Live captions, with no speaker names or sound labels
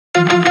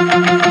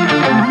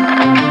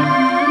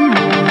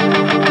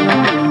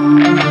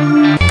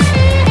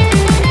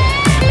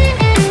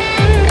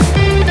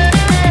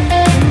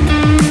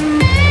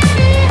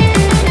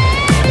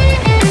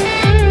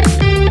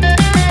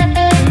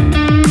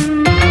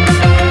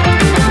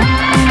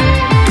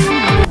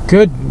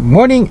Good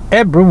morning,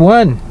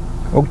 everyone.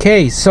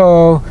 Okay,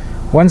 so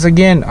once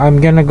again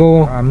I'm gonna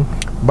go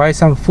buy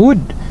some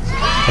food.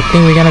 I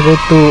think we're gonna go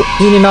to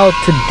In-N-Out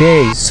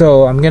today,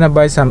 so I'm gonna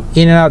buy some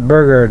In-N-Out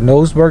burger.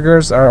 Those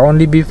burgers are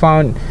only be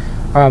found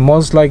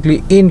most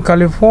likely in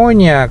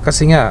California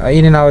kasi nga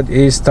In-N-Out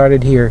is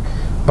started here,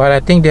 but I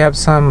think they have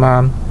some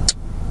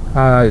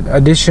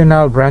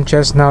additional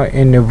branches now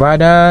in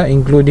Nevada,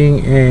 including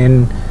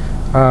in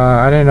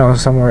I don't know,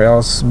 somewhere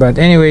else. But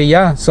anyway,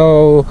 yeah,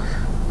 so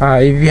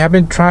if you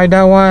haven't tried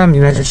that one, I'm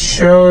gonna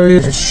show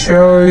you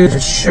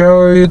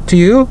to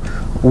you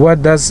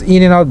what does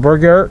In-N-Out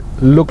burger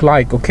look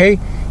like. Okay,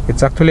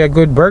 it's actually a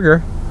good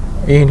burger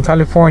in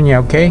California.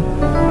 Okay,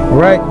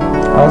 all right,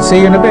 I'll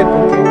see you in a bit.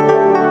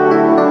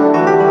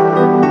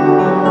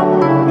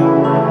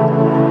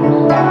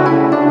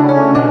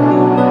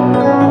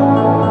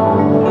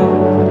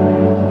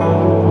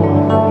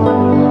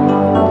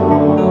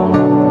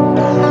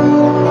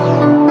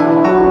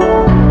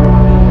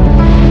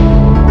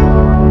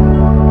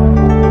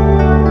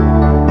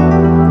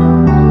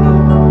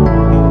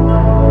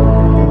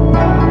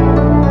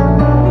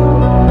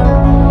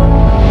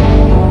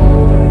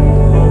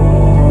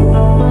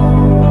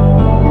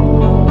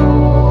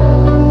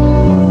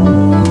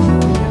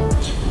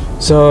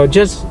 So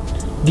just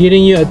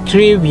giving you a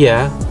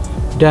trivia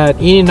that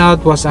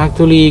In-N-Out was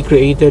actually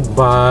created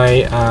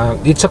by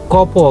it's a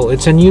couple,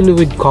 it's a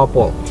newlywed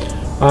couple.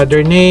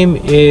 Their name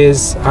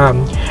is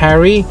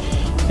Harry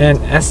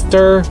and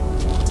Esther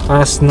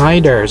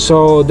Snyder.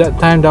 So that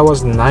time, that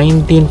was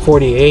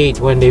 1948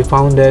 when they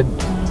founded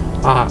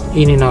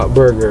In-N-Out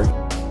Burger.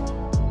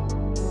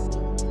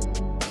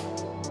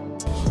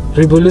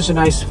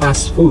 Revolutionized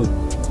fast food.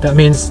 That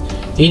means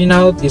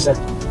In-N-Out is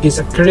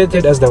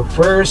accredited as the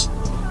first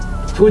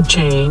food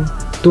chain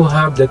to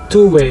have the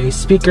two-way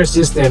speaker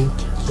system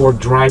for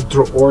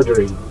drive-through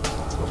ordering.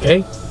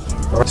 Okay,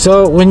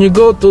 so when you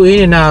go to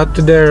In-N-Out,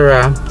 to their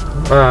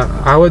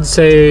I would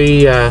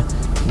say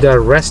the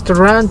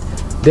restaurant,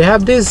 they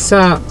have this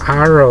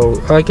arrow,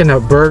 like in a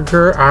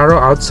burger arrow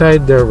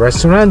outside the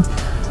restaurant.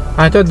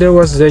 I thought there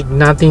was like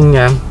nothing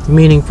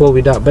meaningful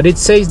with that, but it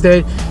says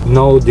that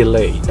no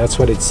delay. That's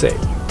what it says.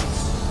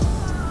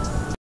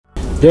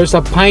 There's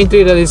a pine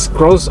tree that is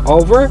crossed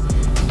over,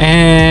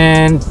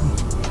 and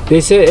they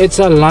say it's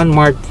a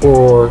landmark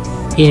for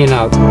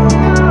In-N-Out.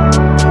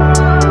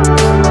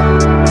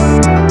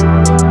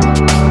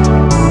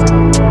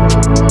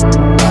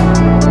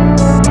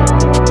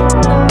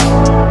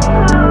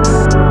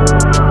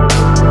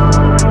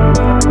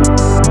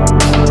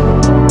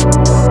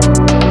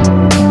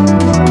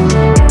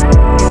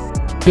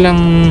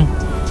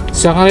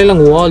 Sa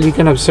kanilang wall, you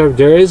can observe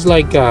there is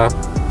like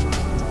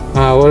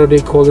what do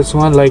they call this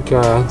one? Like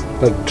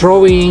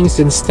drawings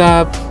and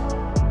stuff.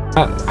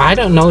 I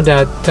don't know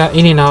that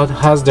In-N-Out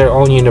has their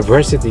own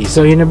university.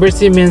 So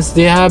university means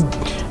they have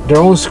their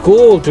own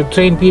school to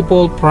train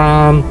people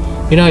from,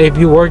 you know, if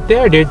you work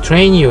there, they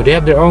train you. They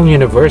have their own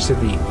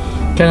university.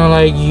 Kind of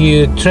like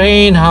you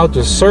train how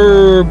to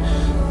serve,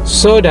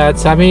 so that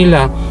sabi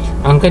nila,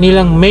 ang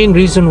kanilang main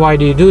reason why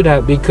they do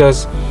that,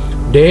 because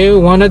they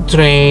want to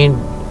train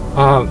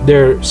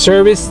their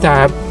service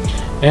staff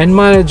and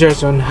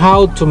managers on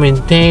how to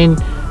maintain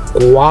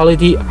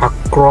quality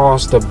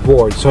across the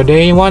board. So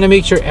they want to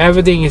make sure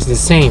everything is the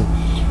same,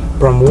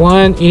 from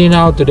one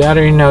In-N-Out to the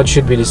other In-N-Out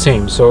should be the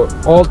same. So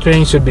all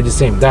training should be the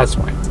same. That's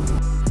why.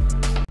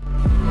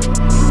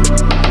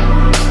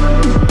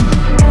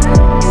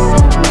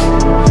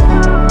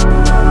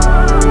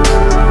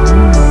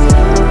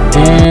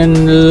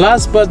 And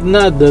last but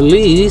not the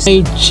least,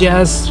 I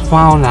just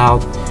found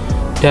out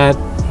that,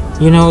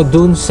 you know,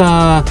 dun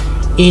sa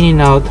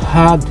In-N-Out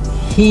had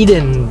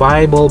hidden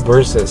Bible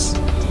verses.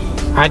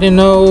 I didn't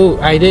know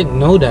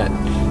that.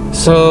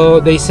 So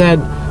they said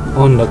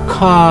on the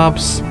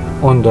cups,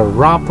 on the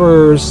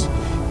wrappers,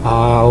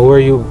 where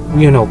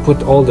you know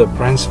put all the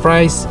French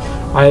fries.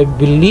 I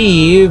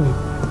believe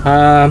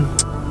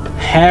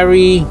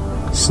Harry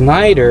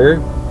Snyder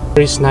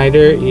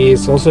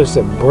is also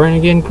a born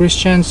again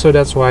Christian, so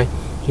that's why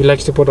he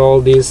likes to put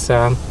all these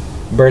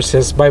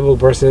verses, Bible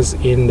verses,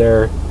 in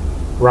their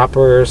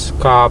wrappers,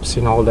 cups,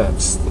 and all that.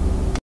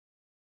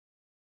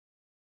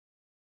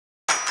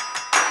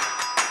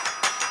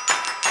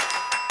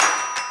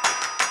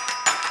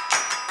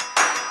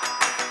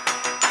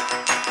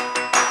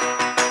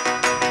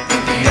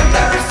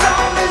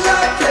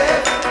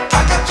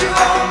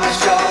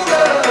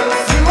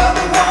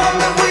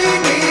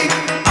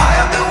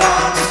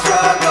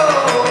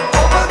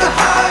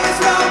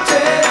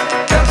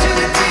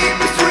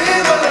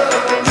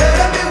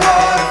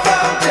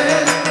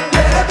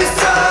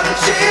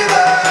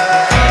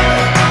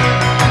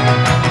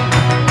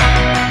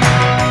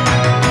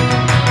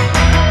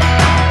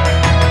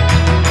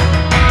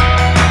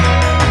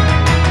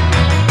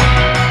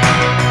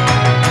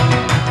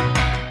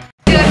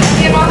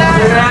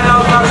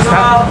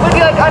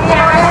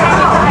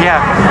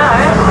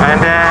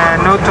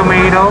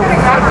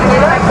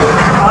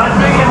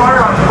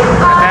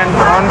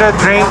 the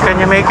drink, can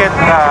you make it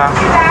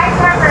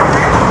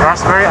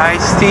raspberry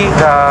iced tea?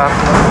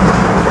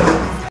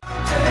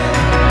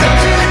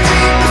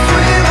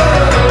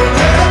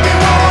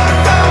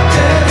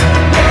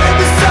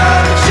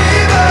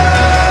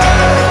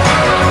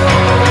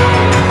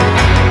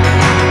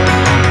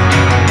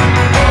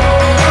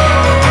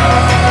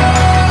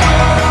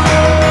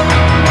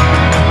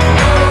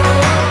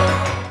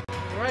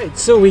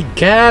 So we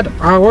got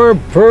our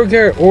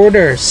burger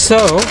order. So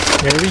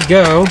here we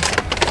go,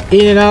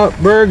 In-N-Out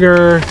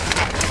Burger.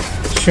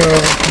 So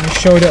let me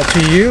show that to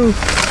you.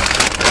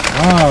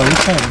 Wow,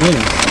 look at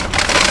this.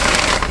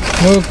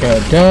 Look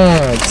at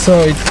that. So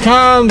it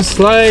comes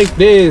like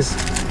this.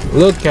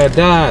 Look at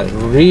that.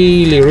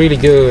 Really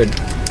good.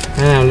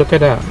 And look at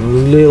that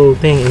little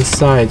thing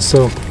inside.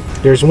 So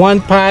there's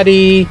one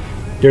patty,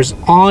 there's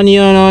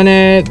onion on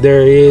it,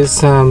 there is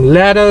some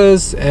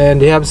lettuce,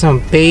 and they have some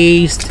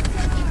paste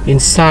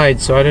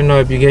inside. So I don't know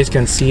if you guys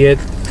can see it.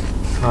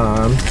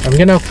 I'm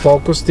gonna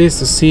focus this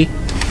to see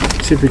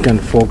if we can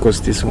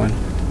focus this one.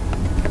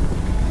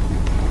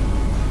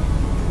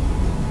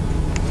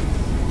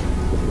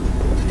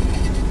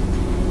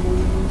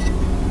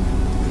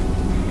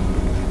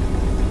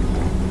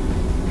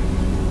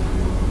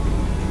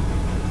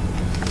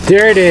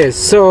 There it is.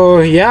 So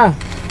yeah,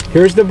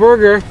 here's the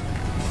burger.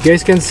 You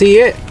guys can see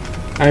it.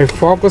 I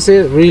focus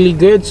it really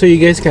good so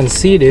you guys can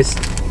see this.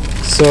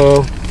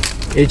 So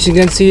as you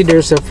can see,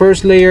 there's the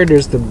first layer,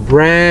 there's the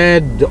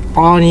bread, the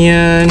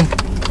onion.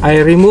 I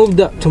removed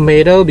the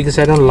tomato because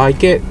I don't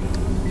like it,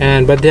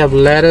 but they have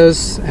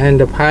lettuce and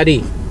the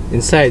patty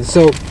inside.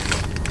 So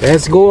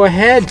let's go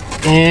ahead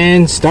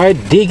and start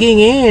digging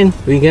in.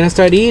 We're gonna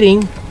start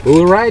eating.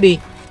 Alrighty.